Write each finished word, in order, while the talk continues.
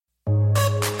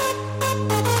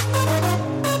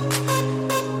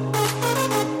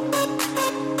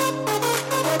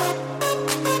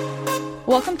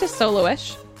Welcome to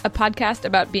Solo-ish, a podcast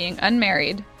about being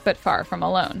unmarried, but far from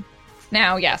alone.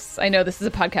 Now, yes, I know this is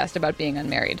a podcast about being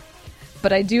unmarried,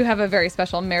 but I do have a very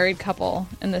special married couple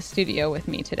in the studio with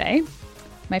me today.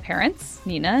 My parents,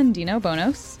 Nina and Dino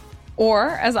Bonos,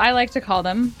 or as I like to call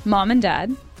them, Mom and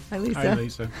Dad. Hi, Lisa. Hi,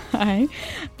 Lisa. Hi.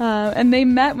 And they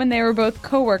met when they were both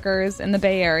co-workers in the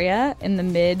Bay Area in the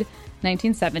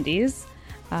mid-1970s.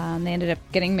 They ended up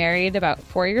getting married about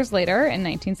 4 years later in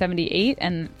 1978,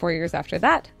 and 4 years after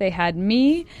that, they had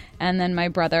me and then my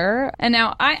brother. And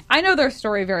now I know their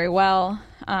story very well.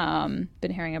 Been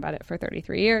hearing about it for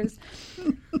 33 years.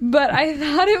 But I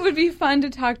thought it would be fun to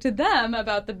talk to them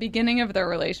about the beginning of their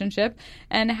relationship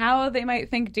and how they might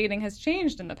think dating has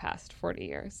changed in the past 40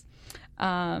 years.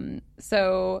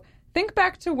 So think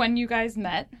back to when you guys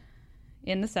met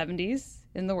in the 70s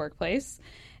in the workplace.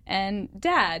 And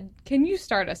Dad, can you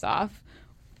start us off?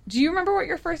 Do you remember what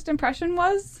your first impression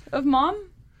was of Mom?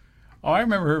 Oh, I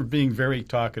remember her being very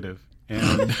talkative,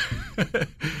 and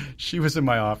she was in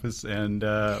my office, and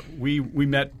we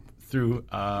met through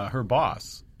her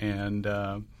boss, and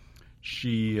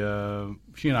she and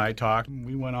I talked.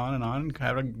 We went on and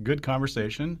had a good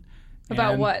conversation.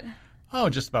 About what? Oh,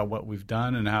 just about what we've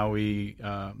done and how we,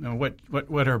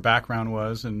 what her background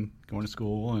was, and going to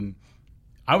school. And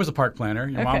I was a park planner.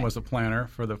 Your mom was a planner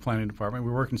for the planning department.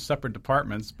 We worked in separate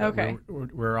departments, but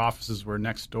our offices were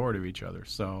next door to each other.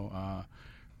 So,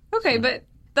 but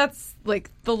that's like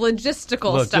the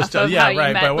logistical stuff of yeah, how you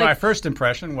right. met. But my first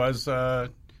impression was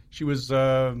she was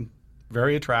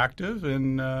very attractive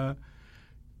and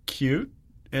cute,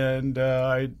 and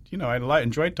I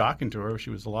enjoyed talking to her.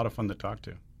 She was a lot of fun to talk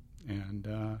to, and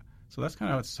so that's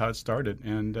kind of how it started.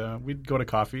 And we'd go to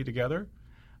coffee together.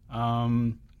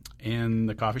 In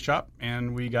the coffee shop,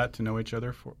 and we got to know each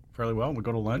other fairly well. We'd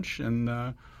go to lunch,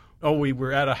 and we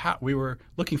were at we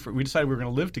decided we were going to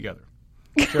live together,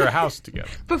 share a house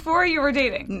together. Before you were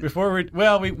dating?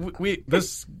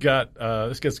 This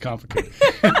gets complicated.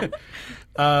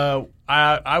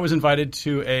 I was invited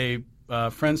to a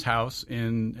friend's house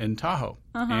in Tahoe,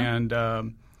 and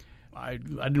I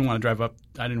didn't want to drive up.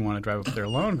 I didn't want to drive up there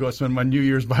alone. Go spend my New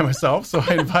Year's by myself. So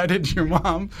I invited your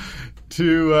mom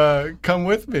to come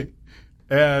with me.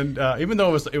 And even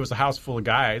though it was a house full of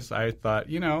guys, I thought,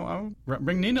 I'll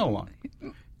bring Nina along.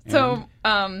 So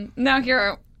now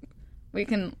here we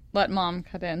can let Mom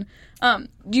cut in.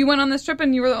 You went on this trip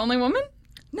and you were the only woman?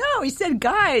 No, he said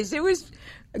guys. It was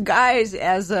guys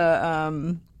as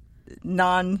a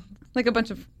like a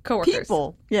bunch of coworkers.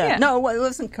 People. Yeah. No, it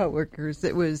wasn't coworkers.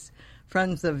 It was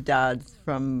friends of Dad's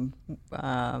from.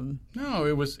 No,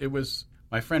 it was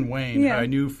my friend Wayne. Yeah. I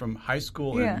knew from high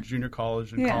school and junior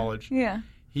college and college. Yeah.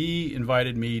 He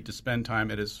invited me to spend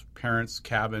time at his parents'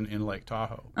 cabin in Lake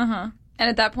Tahoe. And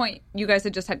at that point, you guys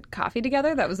had just had coffee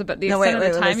together? That was about the extent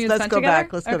of the time you spent together?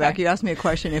 Let's go back. You asked me a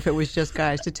question if it was just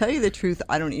guys. To tell you the truth,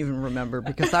 I don't even remember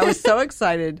because I was so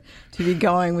excited to be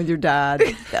going with your dad.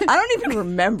 I don't even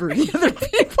remember the other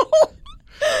people.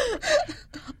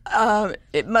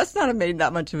 It must not have made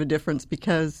that much of a difference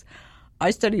because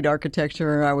I studied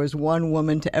architecture. I was one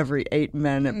woman to every 8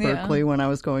 men at Berkeley when I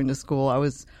was going to school. I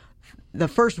was the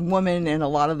first woman in a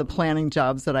lot of the planning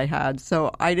jobs that I had.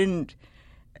 So I didn't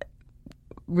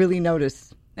really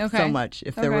notice so much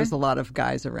if there was a lot of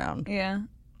guys around. Yeah.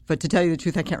 But to tell you the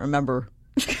truth, I can't remember.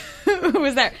 Who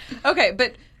was there? Okay,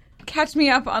 but catch me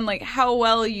up on like how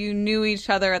well you knew each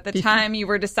other at the time you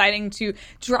were deciding to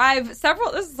drive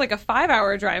this is like a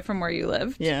 5-hour drive from where you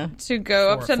lived. Yeah. To go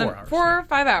up to 4 or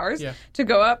 5 hours to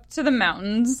go up to the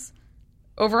mountains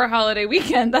over a holiday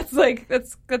weekend.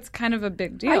 That's kind of a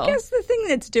big deal. I guess the thing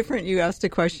that's different, you asked a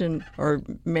question or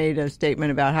made a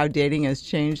statement about how dating has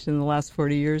changed in the last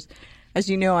 40 years. As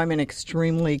you know, I'm an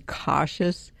extremely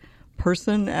cautious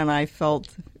person, and I felt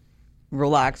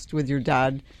relaxed with your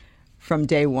dad from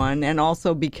day one. And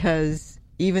also because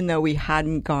even though we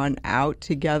hadn't gone out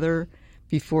together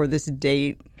before this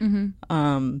date,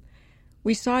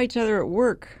 we saw each other at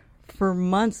work for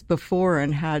months before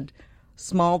and had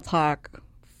small talk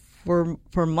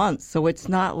for months. So it's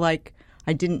not like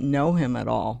I didn't know him at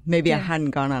all. Maybe I hadn't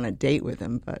gone on a date with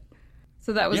him, but.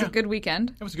 So that was a good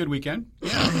weekend? It was a good weekend.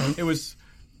 Yeah. It was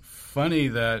funny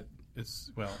that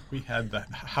we had the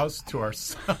house to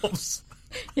ourselves.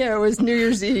 Yeah, it was New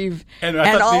Year's Eve. And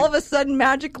all of a sudden,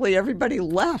 magically, everybody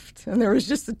left. And there was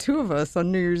just the two of us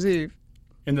on New Year's Eve.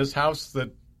 In this house that,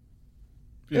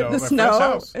 in the my snow. friend's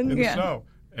house, in the snow.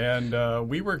 And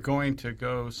we were going to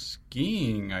go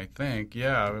skiing, I think.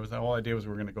 Yeah, the whole idea was we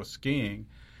were going to go skiing.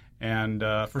 And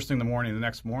first thing in the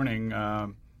next morning,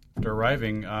 after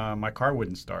arriving, my car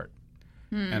wouldn't start.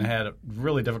 and had a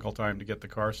really difficult time to get the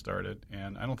car started.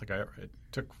 And I don't think it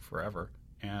took forever.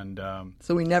 And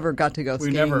so we never got to go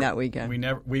skiing that weekend.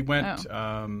 We went.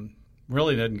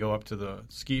 Really didn't go up to the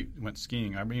went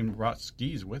skiing. I mean, brought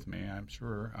skis with me. I'm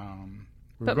sure.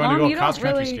 We were going to go cross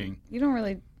country skiing. You don't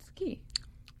really ski.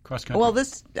 Cross country. Well,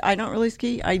 I don't really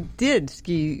ski. I did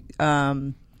ski. This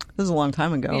was a long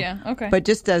time ago. Yeah. Okay. But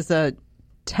just as a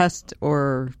test,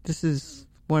 or this is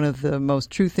one of the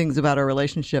most true things about our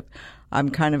relationship. I'm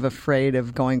kind of afraid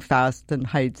of going fast and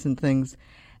heights and things,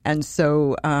 and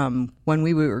so when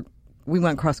we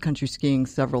went cross country skiing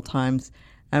several times.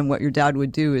 And what your dad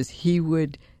would do is he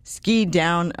would ski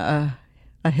down a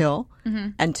hill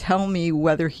and tell me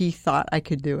whether he thought I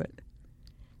could do it.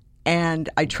 And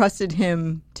I trusted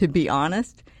him to be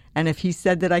honest. And if he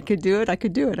said that I could do it,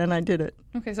 and I did it.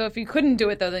 Okay, so if you couldn't do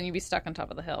it, though, then you'd be stuck on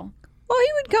top of the hill. Well, he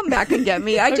would come back and get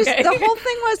me. The whole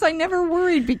thing was I never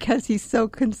worried because he's so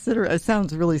considerate. It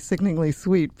sounds really sickeningly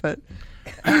sweet, but...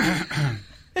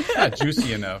 Not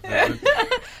juicy enough.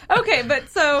 Okay, but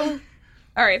so...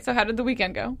 All right, so how did the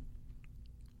weekend go?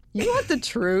 You want the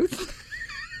truth?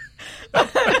 Well,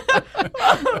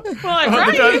 I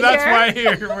brought you that's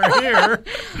here. why we're here.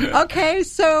 Okay,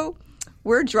 so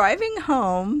we're driving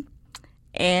home,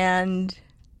 and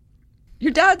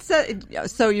your dad said...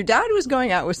 So your dad was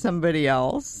going out with somebody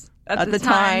else at the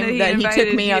time that he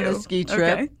took me on the ski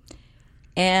trip. Okay.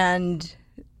 And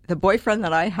the boyfriend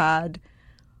that I had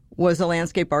was a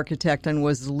landscape architect and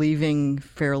was leaving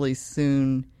fairly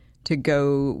soon to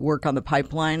go work on the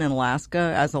pipeline in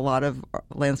Alaska, as a lot of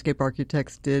landscape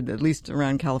architects did, at least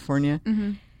around California.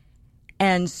 Mm-hmm.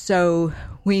 And so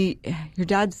your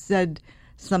dad said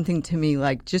something to me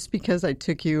like, just because I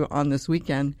took you on this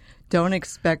weekend, don't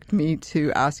expect me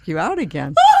to ask you out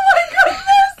again. Oh, my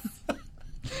goodness!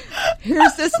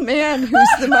 Here's this man who's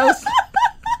the most...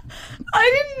 I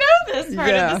didn't know this part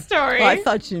of the story. Well, I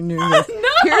thought you knew this. No!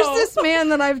 Here's this man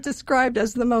that I've described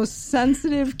as the most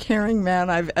sensitive, caring man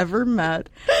I've ever met.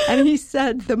 And he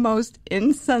said the most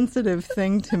insensitive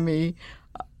thing to me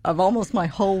of almost my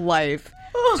whole life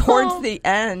towards the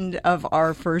end of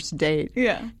our first date.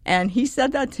 Yeah. And he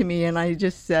said that to me, and I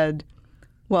just said,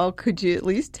 well, could you at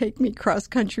least take me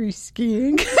cross-country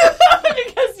skiing?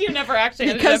 Because you never actually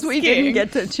ended up skiing. Because we didn't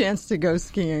get the chance to go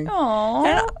skiing. Aww.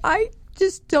 And I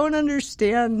just don't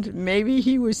understand. Maybe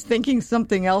he was thinking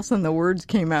something else and the words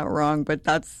came out wrong, but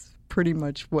that's pretty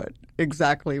much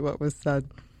exactly what was said.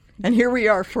 And here we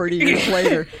are 40 years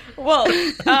later. Well,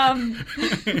 Dad,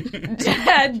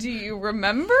 do you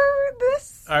remember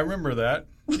this? I remember that.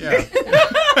 Yeah.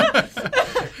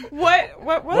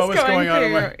 What was going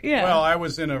on? Well, I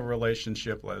was in a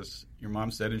relationship, as your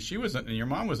mom said, and your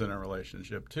mom was in a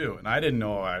relationship too. And I didn't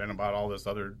know about all this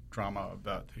other drama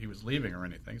about he was leaving or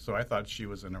anything. So I thought she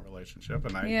was in a relationship,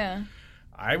 and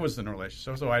I was in a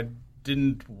relationship. So I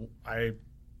didn't.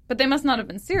 But they must not have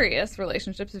been serious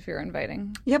relationships if you're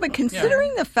inviting. Yeah, but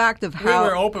considering the fact of how we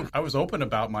were open, I was open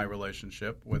about my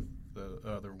relationship with the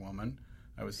other woman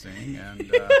I was seeing,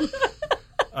 and.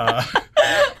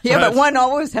 But one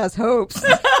always has hopes.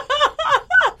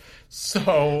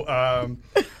 So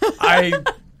I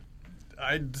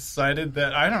decided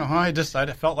that I don't know. I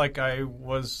felt like I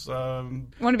was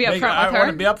want to be upfront with her. I want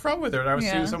to be upfront with her. I was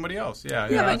seeing somebody else. Yeah,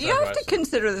 but you have to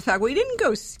consider the fact we didn't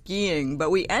go skiing, but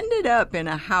we ended up in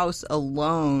a house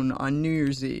alone on New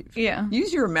Year's Eve. Yeah,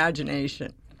 use your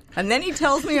imagination. And then he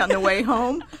tells me on the way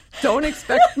home, "Don't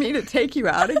expect me to take you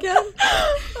out again."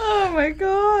 Oh my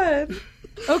God.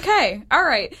 Okay, all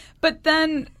right. But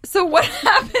then, so what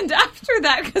happened after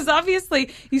that? Because obviously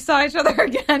you saw each other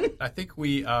again. I think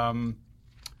we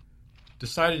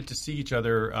decided to see each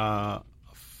other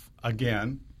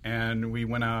again, and we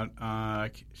went out.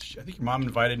 I think your mom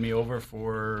invited me over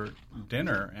for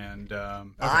dinner, and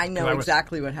I know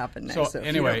exactly what happened next. So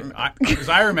anyway, as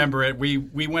I remember it,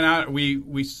 we went out.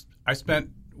 We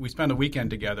spent a weekend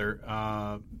together.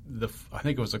 I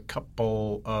think it was a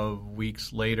couple of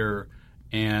weeks later.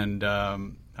 And had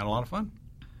a lot of fun,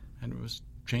 and it was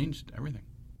changed everything.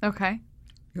 Okay.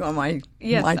 You want my take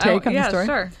on the story? Yeah,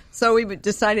 sure. So we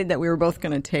decided that we were both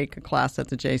going to take a class at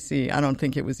the JC. I don't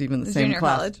think it was even the same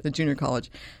class. College. The junior college.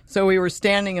 So we were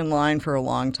standing in line for a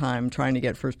long time trying to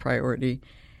get first priority.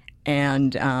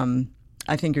 And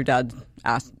I think your dad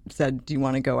said, do you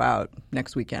want to go out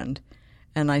next weekend?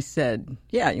 And I said,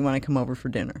 yeah, you want to come over for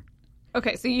dinner?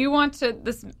 Okay, so you want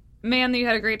this man that you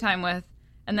had a great time with,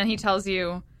 and then he tells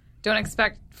you, don't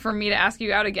expect for me to ask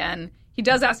you out again. He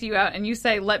does ask you out, and you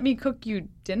say, let me cook you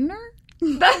dinner?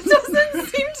 That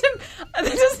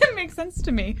doesn't make sense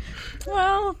to me.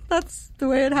 Well, that's the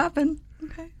way it happened.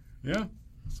 Okay. Yeah,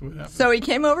 that's the way it happened. So he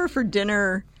came over for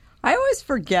dinner I always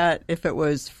forget if it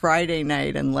was Friday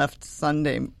night and left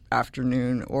Sunday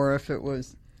afternoon, or if it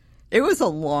was a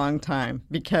long time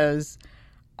because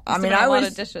I Must have been I a lot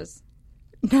was of dishes.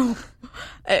 no,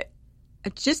 I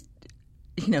just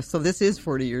so this is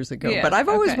 40 years ago, Yeah, but I've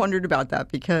always okay. wondered about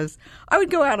that because I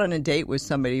would go out on a date with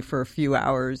somebody for a few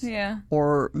hours, Yeah.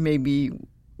 or maybe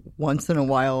once in a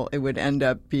while it would end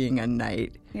up being a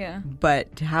night. Yeah.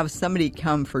 But to have somebody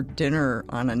come for dinner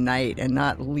on a night and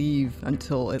not leave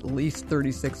until at least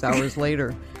 36 hours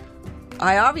later,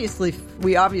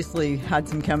 we obviously had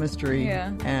some chemistry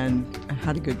and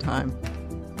had a good time.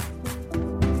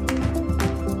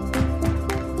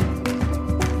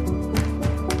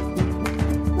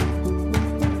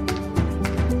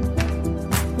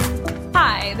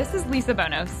 Hi, this is Lisa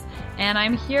Bonos, and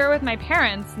I'm here with my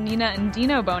parents, Nina and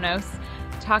Dino Bonos,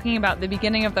 talking about the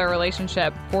beginning of their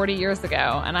relationship 40 years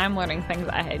ago, and I'm learning things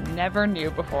I had never knew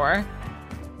before.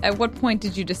 At what point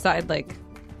did you decide, like,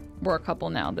 we're a couple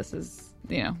now, this is,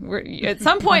 at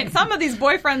some point, some of these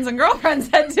boyfriends and girlfriends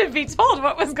had to be told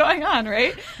what was going on,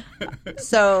 right?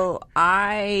 So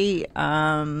I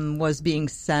was being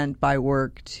sent by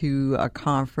work to a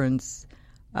conference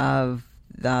of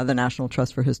the National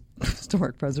Trust for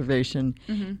Historic Preservation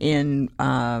in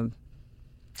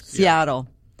Seattle.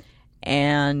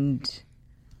 And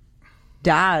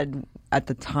Dad, at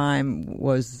the time,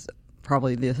 was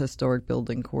probably the historic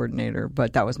building coordinator,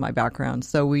 but that was my background.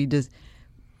 So we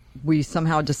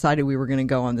somehow decided we were going to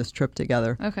go on this trip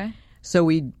together. Okay. So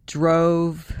we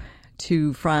drove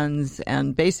to Friends,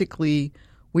 and basically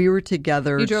we were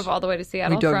together. You drove all the way to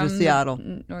Seattle? We drove from to Seattle.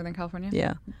 Northern California?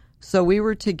 Yeah. So we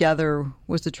were together.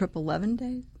 Was the trip 11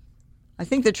 days? I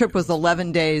think the trip was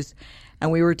 11 days,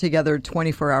 and we were together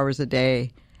 24 hours a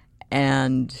day.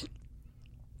 And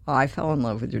I fell in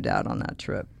love with your dad on that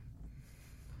trip.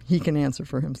 He can answer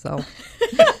for himself.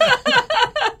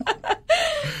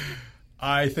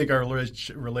 I think our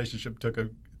relationship took a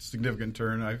significant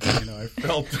turn. I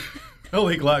felt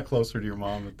really a lot closer to your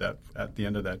mom at the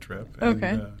end of that trip. And,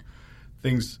 okay.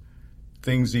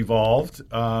 Things evolved.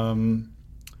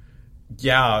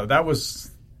 Yeah, that was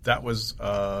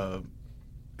an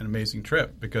amazing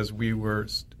trip because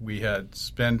we had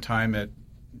spent time at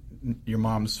your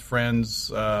mom's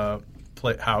friend's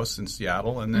house in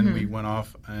Seattle, and then we went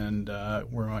off and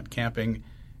we went camping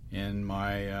in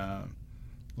my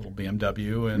little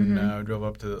BMW and drove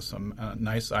up to some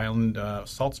nice island,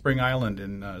 Salt Spring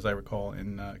Island, as I recall,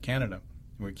 in Canada.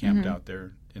 We camped out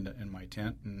there in my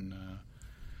tent. And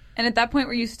at that point,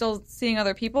 were you still seeing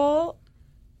other people?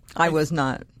 I was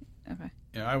not. Okay.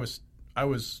 Yeah, I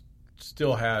was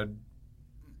still had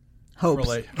hopes.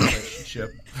 Relationship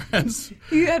friends.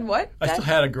 You had what? I still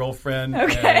had a girlfriend.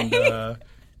 Okay. And,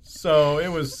 so it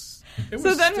was.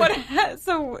 So then what?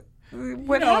 So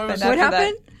what happened? What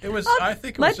happened? It was. I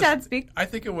think. It Let was just, Dad speak. I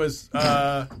think it was.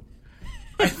 I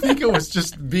think it was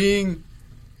just being.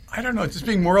 I don't know. Just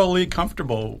being morally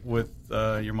comfortable with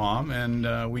your mom,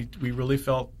 and we really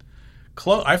felt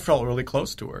close. I felt really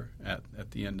close to her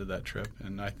at the end of that trip,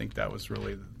 and I think that was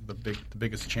really the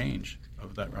biggest change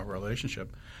of that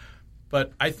relationship.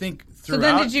 But I think throughout. So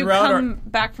then, did you come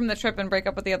back from the trip and break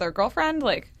up with the other girlfriend?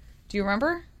 Like, do you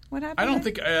remember what happened? I don't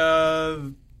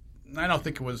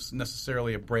think it was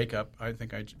necessarily a breakup. I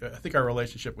think our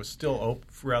relationship was still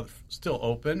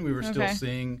open. We were still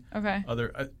seeing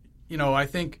other. I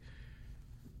think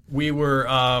we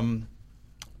were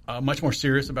much more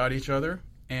serious about each other,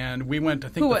 and we went. I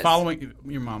think following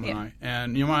your mom and I,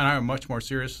 and your mom and I were much more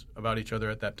serious about each other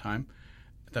at that time.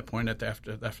 At that point,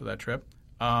 after that trip.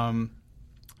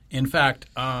 In fact,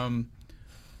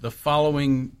 the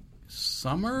following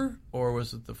summer, or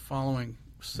was it the following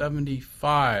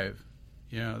 75?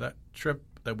 That trip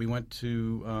that we went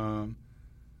to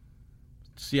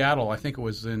Seattle, I think it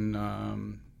was in,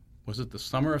 was it the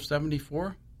summer of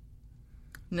 74?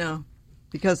 No,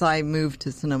 because I moved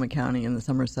to Sonoma County in the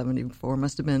summer of 74.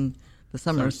 Must have been the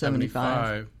summer of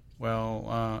 75.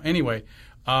 Well, anyway,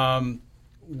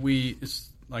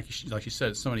 like you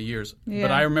said, so many years. Yeah.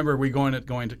 But I remember we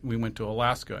went to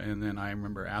Alaska, and then I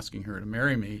remember asking her to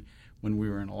marry me when we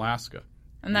were in Alaska.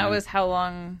 And that was how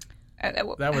long? That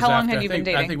was how long had you been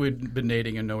dating? I think we'd been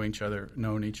dating and known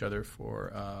each other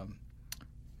for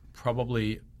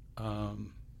probably a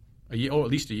year, at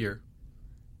least a year.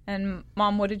 And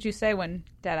Mom, what did you say when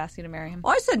Dad asked you to marry him?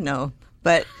 Well, I said no,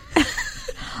 but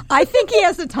I think he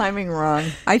has the timing wrong.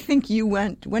 I think you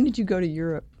went. When did you go to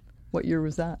Europe? What year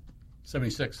was that?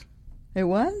 76. It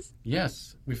was?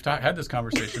 Yes. We've had this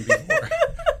conversation before.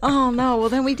 Oh, no. Well,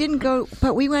 then we didn't go.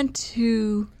 But we went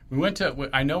to... We went to.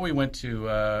 I know we went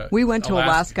to. We went to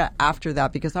Alaska after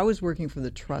that because I was working for the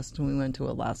trust when we went to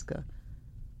Alaska.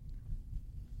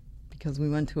 Because we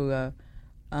went to a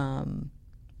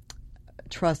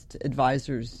trust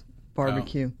advisors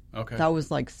barbecue. Oh, okay. That was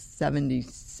like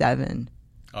 1977.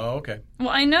 Oh, okay. Well,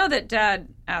 I know that Dad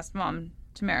asked Mom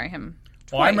to marry him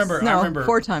twice. Well, I remember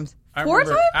 4 times. I Four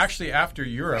remember times? actually after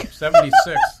Europe,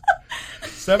 76.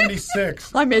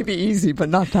 76. I may be easy, but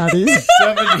not that easy.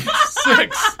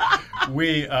 76.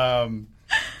 We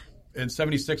in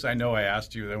 76. I know I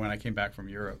asked you that when I came back from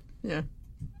Europe. Yeah.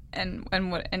 And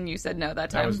you said no that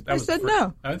time. I said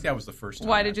no. I think that was the first time.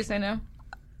 Why did you say no?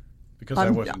 Because I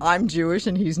wasn't. I'm Jewish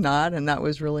and he's not, and that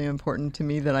was really important to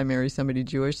me that I marry somebody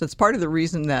Jewish. That's part of the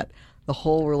reason that the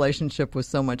whole relationship was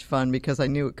so much fun because I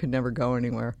knew it could never go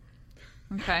anywhere.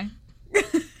 Okay.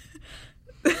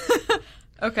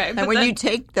 Okay. And when you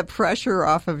take the pressure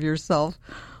off of yourself,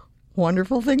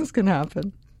 wonderful things can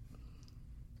happen.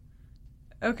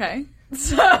 Okay.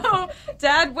 So,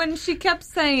 Dad, when she kept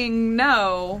saying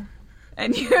no,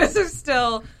 and you guys are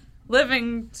still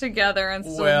living together and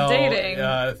still dating.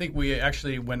 I think we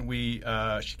actually, when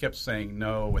she kept saying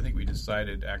no, I think we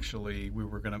decided actually we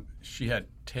were going to, she had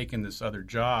taken this other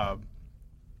job.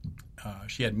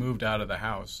 She had moved out of the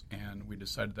house, and we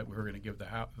decided that we were going to give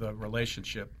the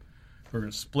relationship, we were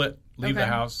going to split, leave the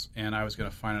house, and I was going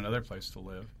to find another place to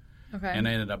live. Okay. And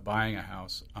I ended up buying a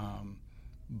house.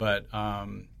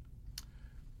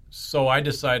 So I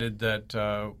decided that,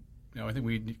 I think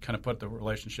we kind of put the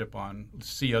relationship on,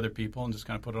 see other people, and just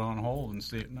kind of put it on hold and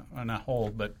see, not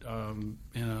hold, but in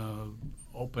an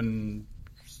open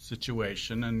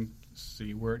situation and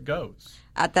see where it goes.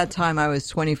 At that time, I was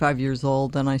 25 years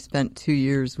old, and I spent 2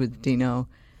 years with Dino.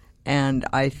 And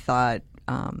I thought,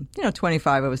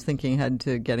 25, I was thinking ahead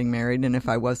to getting married. And if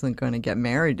I wasn't going to get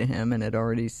married to him and had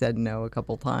already said no a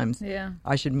couple times,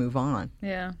 I should move on.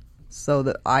 Yeah. So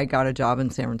that I got a job in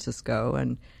San Francisco,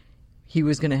 and he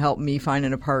was going to help me find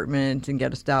an apartment and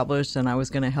get established, and I was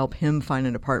going to help him find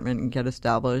an apartment and get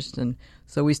established. And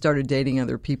so we started dating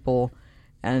other people,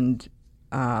 and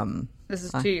this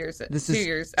is 2 years. This 2 is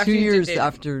years 2 years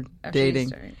after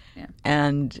dating. Yeah.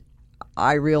 And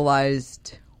I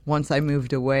realized once I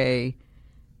moved away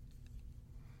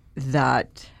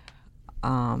that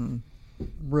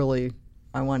really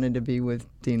I wanted to be with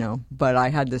Dino. But I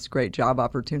had this great job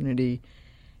opportunity,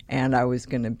 and I was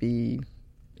going to be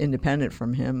independent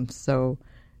from him. So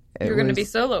you were going to be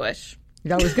solo-ish.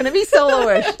 I was going to be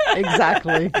solo-ish.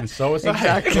 Exactly. And so was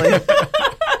exactly.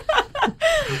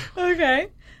 Okay.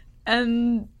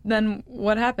 And then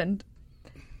what happened?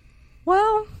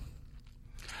 Well,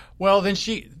 then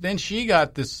she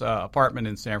got this apartment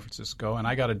in San Francisco, and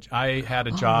I had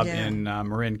a job in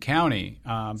Marin County.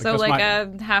 So like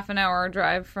a half an hour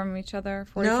drive from each other,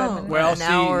 45 minutes. Well,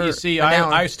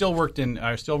 I still worked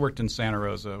in Santa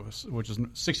Rosa, which is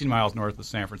 16 miles north of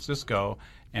San Francisco,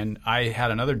 and I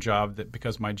had another job that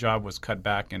because my job was cut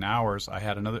back in hours,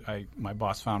 my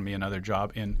boss found me another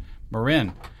job in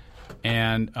Marin,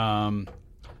 and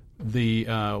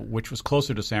which was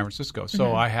closer to San Francisco.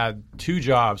 So I had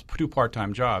two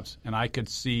part-time jobs, and I could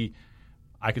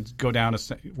go down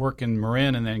to work in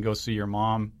Marin and then go see your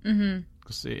mom in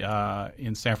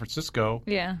San Francisco.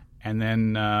 Yeah. And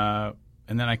then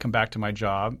I come back to my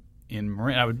job in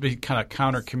Marin. I would be kind of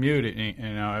counter commute.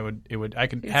 I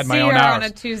could had my own hours on a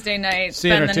Tuesday night,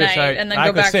 spend the night, and then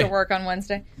go back to work on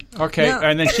Wednesday. Okay,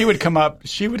 and then she would come up.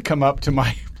 She would come up to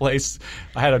my place.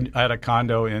 I had a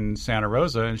condo in Santa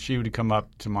Rosa, and she would come up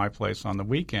to my place on the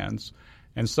weekends.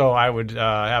 And so I would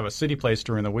have a city place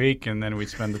during the week, and then we'd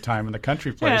spend the time in the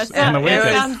country place on the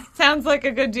weekends. Sounds like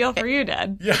a good deal for you,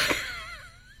 Dad. Yeah.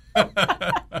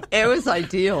 It was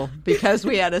ideal because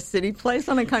we had a city place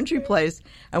and a country place,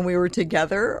 and we were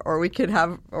together, or we could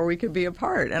be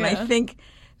apart. And I think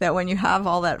that when you have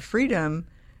all that freedom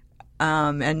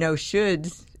and no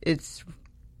shoulds, it's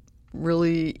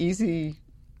really easy,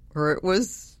 or it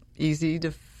was easy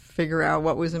to figure out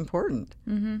what was important.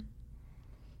 Mm-hmm.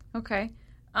 Okay.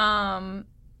 And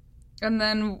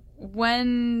then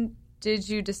when did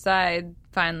you decide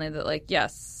finally that,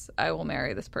 yes, I will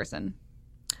marry this person?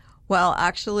 Well,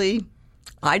 actually,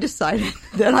 I decided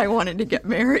that I wanted to get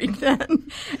married then.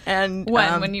 And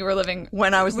when you were living?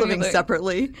 When I was living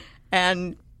separately.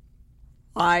 And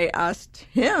I asked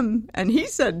him, and he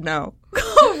said no.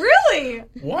 Oh, really?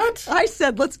 What? I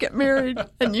said, let's get married.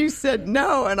 And you said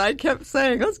no. And I kept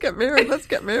saying, let's get married, let's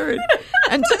get married.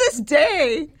 And to this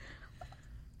day,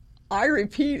 I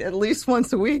repeat at least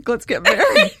once a week, let's get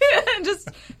married. Just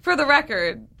for the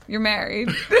record, you're married.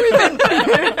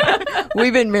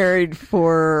 We've been married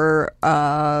for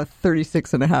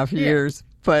 36 and a half years.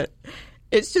 But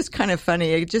it's just kind of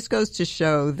funny. It just goes to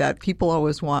show that people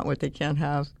always want what they can't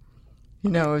have.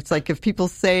 It's like if people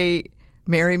say,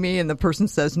 marry me, and the person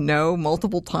says no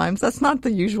multiple times, that's not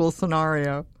the usual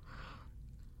scenario.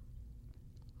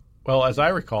 Well, as I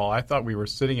recall, I thought we were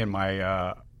sitting in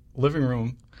my living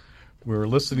room. We were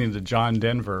listening to John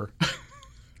Denver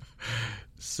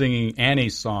singing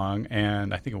Annie's song,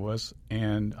 and I think it was,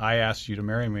 and I asked you to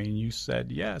marry me, and you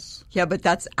said yes. Yeah, but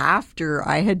that's after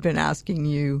I had been asking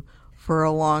you for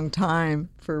a long time,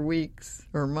 for weeks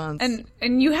or months.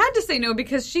 And you had to say no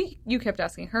because you kept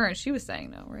asking her, and she was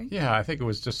saying no, right? Yeah, I think it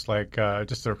was just like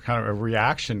just a kind of a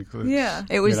reaction. Yeah.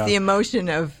 It was the emotion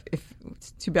of,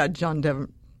 it's too bad John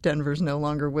Denver's no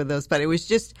longer with us, but it was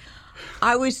just,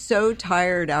 I was so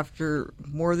tired after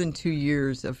more than 2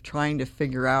 years of trying to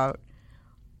figure out,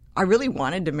 I really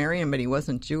wanted to marry him, but he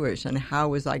wasn't Jewish, and how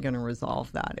was I going to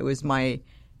resolve that? It was my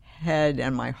head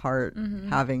and my heart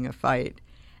having a fight.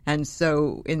 And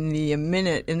so in the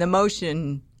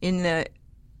emotion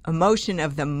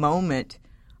of the moment,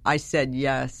 I said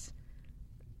yes,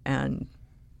 and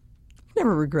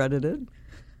never regretted it.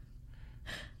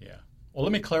 Yeah. Well,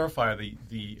 let me clarify the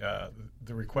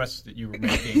request that you were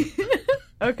making.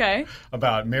 Okay.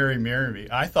 About marry me.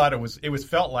 I thought it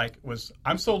felt like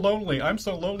I'm so lonely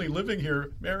living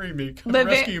here. Marry me, come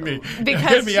rescue me.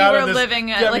 Because you were living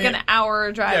at like an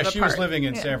hour drive apart. Yeah, she was living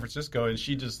in San Francisco, and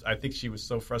I think she was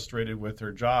so frustrated with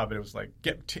her job, and it was like,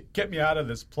 get me out of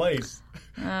this place.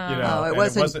 It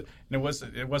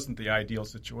wasn't the ideal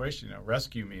situation.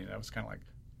 Rescue me. That was kind of like,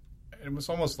 it was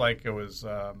almost like it was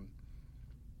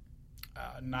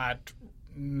not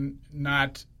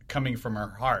coming from her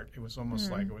heart. It was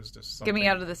almost like it was just something. Get me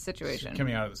out of this situation. Get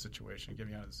me out of the situation. Get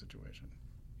me out of the situation.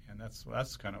 And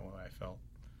that's kind of what I felt.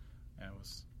 And it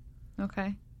was.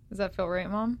 Okay. Does that feel right,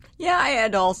 Mom? Yeah, I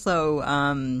had also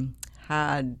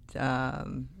had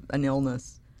an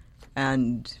illness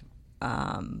and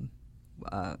an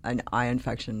eye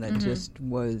infection that just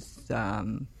was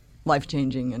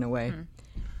life-changing in a way.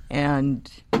 And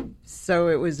so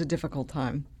it was a difficult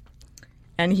time.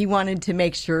 And he wanted to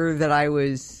make sure that I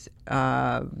was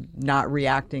not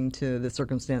reacting to the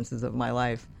circumstances of my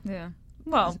life. Yeah.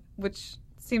 Well, which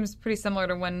seems pretty similar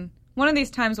to one of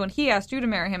these times when he asked you to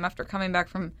marry him after coming back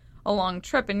from a long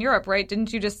trip in Europe, right?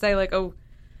 Didn't you just say, like, oh,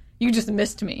 you just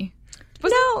missed me?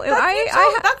 That's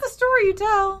the story you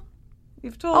tell.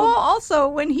 You've told. Oh, also,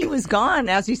 when he was gone,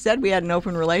 as he said, we had an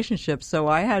open relationship, so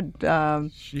I had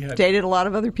dated a lot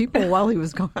of other people while he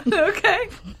was gone.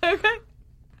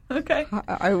 Okay.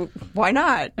 Why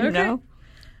not? You know?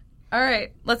 All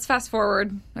right. Let's fast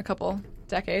forward a couple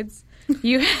decades.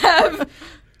 You have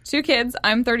 2 kids.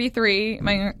 I'm 33.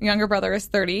 My younger brother is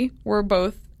 30. We're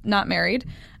both not married.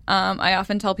 I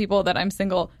often tell people that I'm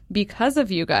single because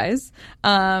of you guys,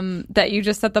 that you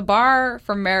just set the bar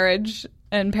for marriage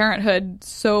and parenthood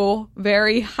so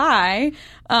very high.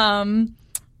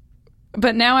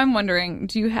 But now I'm wondering,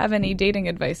 do you have any dating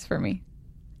advice for me?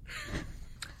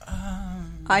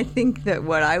 I think that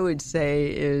what I would say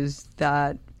is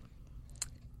that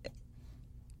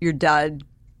your dad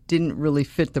didn't really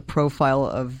fit the profile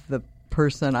of the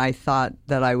person I thought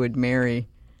that I would marry.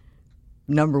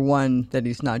 Number one, that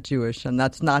he's not Jewish. And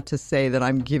that's not to say that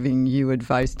I'm giving you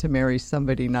advice to marry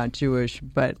somebody not Jewish,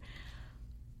 but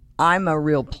I'm a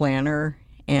real planner,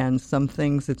 and some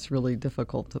things it's really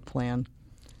difficult to plan.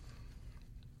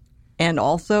 And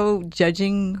also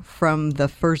judging from the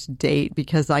first date,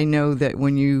 because I know that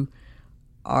when you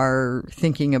are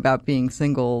thinking about being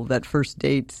single, that first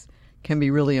dates can be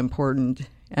really important.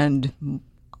 And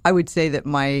I would say that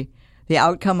the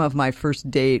outcome of my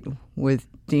first date with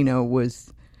Dino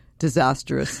was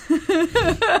disastrous.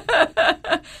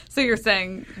 So you're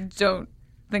saying don't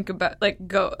think about,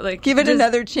 give it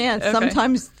another chance. Okay.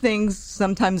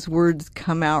 Sometimes words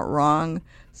come out wrong.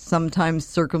 Sometimes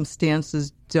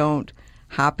circumstances don't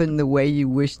happen the way you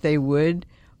wish they would,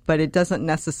 but it doesn't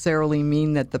necessarily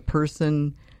mean that the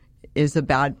person is a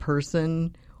bad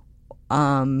person.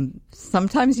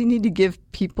 Sometimes you need to give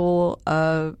people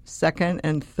a second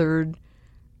and third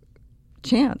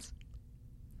chance.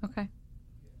 Okay.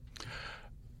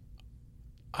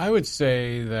 I would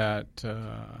say that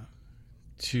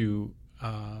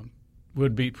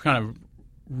would be kind of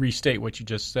restate what you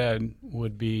just said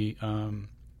would be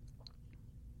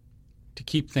to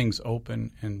keep things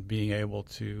open and being able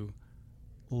to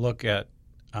look at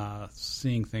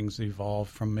seeing things evolve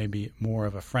from maybe more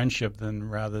of a friendship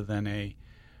rather than a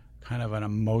kind of an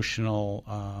emotional,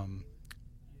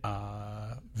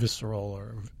 visceral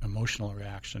or emotional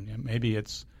reaction. Maybe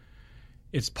it's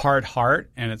part heart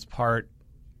and it's part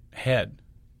head.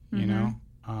 You know,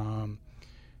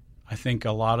 I think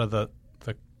a lot of the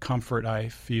comfort I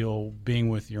feel being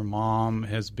with your mom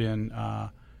has been a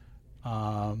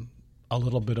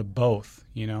little bit of both.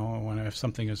 If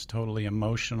something is totally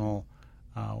emotional,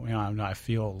 I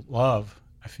feel love.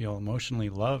 I feel emotionally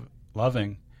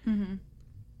loving. Mm-hmm.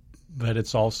 But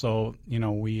it's also,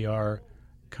 we are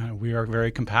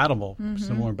very compatible, mm-hmm.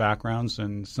 similar backgrounds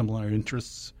and similar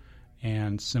interests,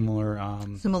 and similar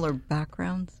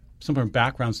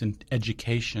backgrounds in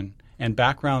education, and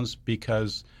backgrounds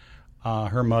because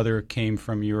her mother came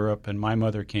from Europe and my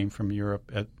mother came from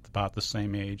Europe at about the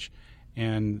same age,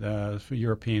 and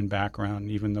European background,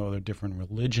 even though they're different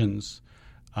religions,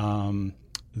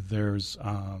 there is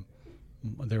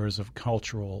a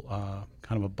cultural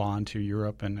kind of a bond to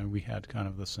Europe, and we had kind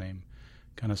of the same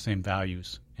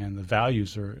values, and the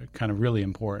values are kind of really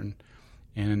important.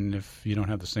 And if you don't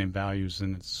have the same values,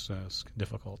 then it's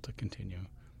difficult to continue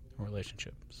a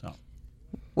relationship. So,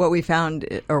 what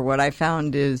I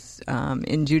found is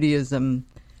in Judaism,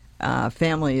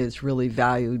 family is really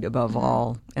valued above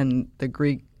all, and the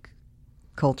Greek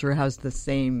culture has the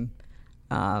same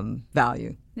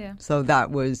value. Yeah. So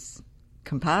that was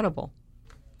compatible.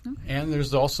 And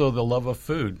there's also the love of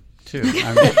food too.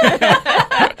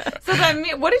 So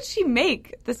what did she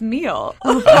make this meal?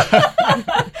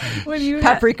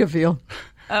 Paprika veal.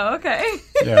 Oh, okay.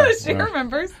 Yeah, she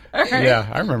remembers. All right. Yeah,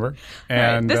 I remember.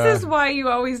 And right. This is why you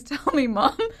always tell me,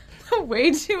 Mom, the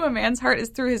way to a man's heart is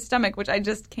through his stomach, which I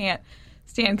just can't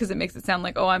stand because it makes it sound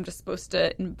like, oh, I'm just supposed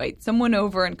to invite someone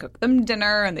over and cook them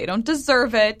dinner and they don't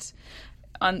deserve it.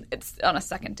 It's on a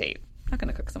second date. I'm not going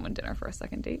to cook someone dinner for a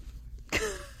second date.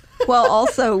 Well,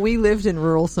 also, we lived in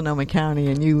rural Sonoma County,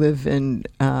 and you live in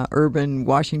urban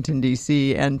Washington,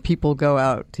 D.C., and people go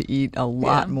out to eat a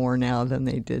lot more now than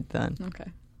they did then.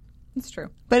 Okay. That's true.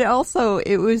 But also,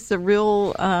 it was a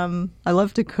real I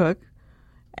love to cook,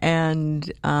 and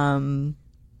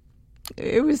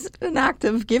it was an act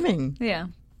of giving. Yeah.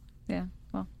 Yeah.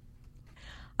 Well,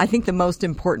 I think the most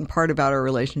important part about our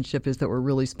relationship is that we're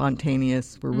really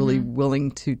spontaneous. We're really willing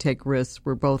to take risks.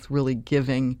 We're both really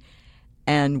giving.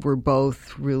 And we're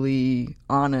both really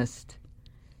honest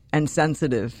and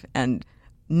sensitive. And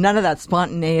none of that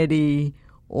spontaneity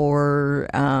or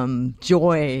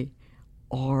joy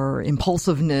or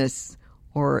impulsiveness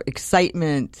or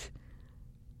excitement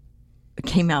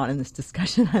came out in this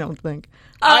discussion, I don't think.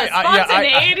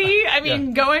 Spontaneity? I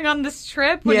mean, going on this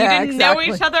trip when you didn't know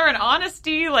each other, and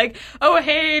honesty, like, oh,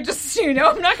 hey, just, I'm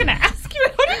not going to ask you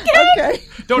out again. Okay.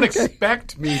 Don't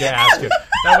expect me to ask you.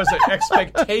 That was an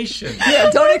expectation. Yeah,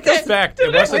 don't expect.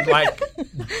 It wasn't like,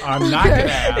 I'm not going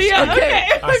to ask. Yeah,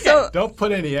 okay. Don't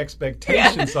put any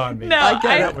expectations on me. No,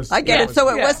 I get it. So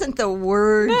it wasn't the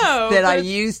words that I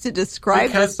used to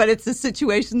describe this, but it's the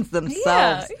situations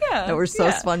themselves that were so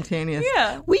spontaneous.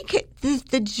 Yeah.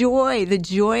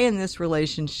 The joy in this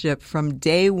relationship from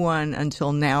day one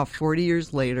until now, 40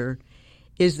 years later,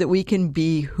 is that we can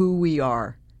be who we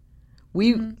are.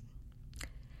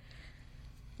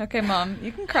 Okay, Mom,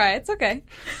 you can cry. It's okay.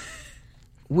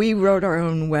 We wrote our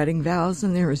own wedding vows,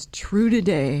 and they're as true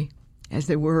today as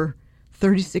they were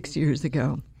 36 years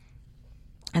ago.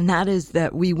 And that is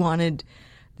that we wanted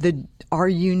our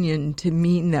union to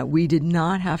mean that we did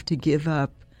not have to give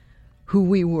up who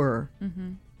we were,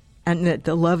 and that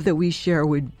the love that we share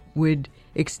would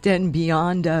extend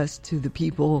beyond us to the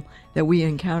people that we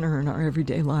encounter in our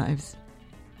everyday lives.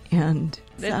 And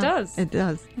it does. It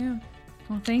does. Yeah.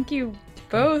 Well, thank you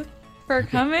both for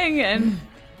coming and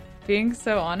being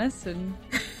so honest and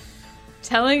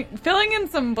filling in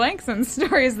some blanks and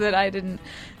stories that I didn't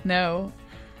know.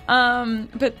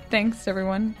 But thanks to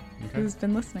everyone who's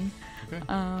been listening. Okay.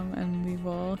 And we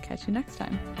will catch you next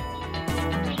time.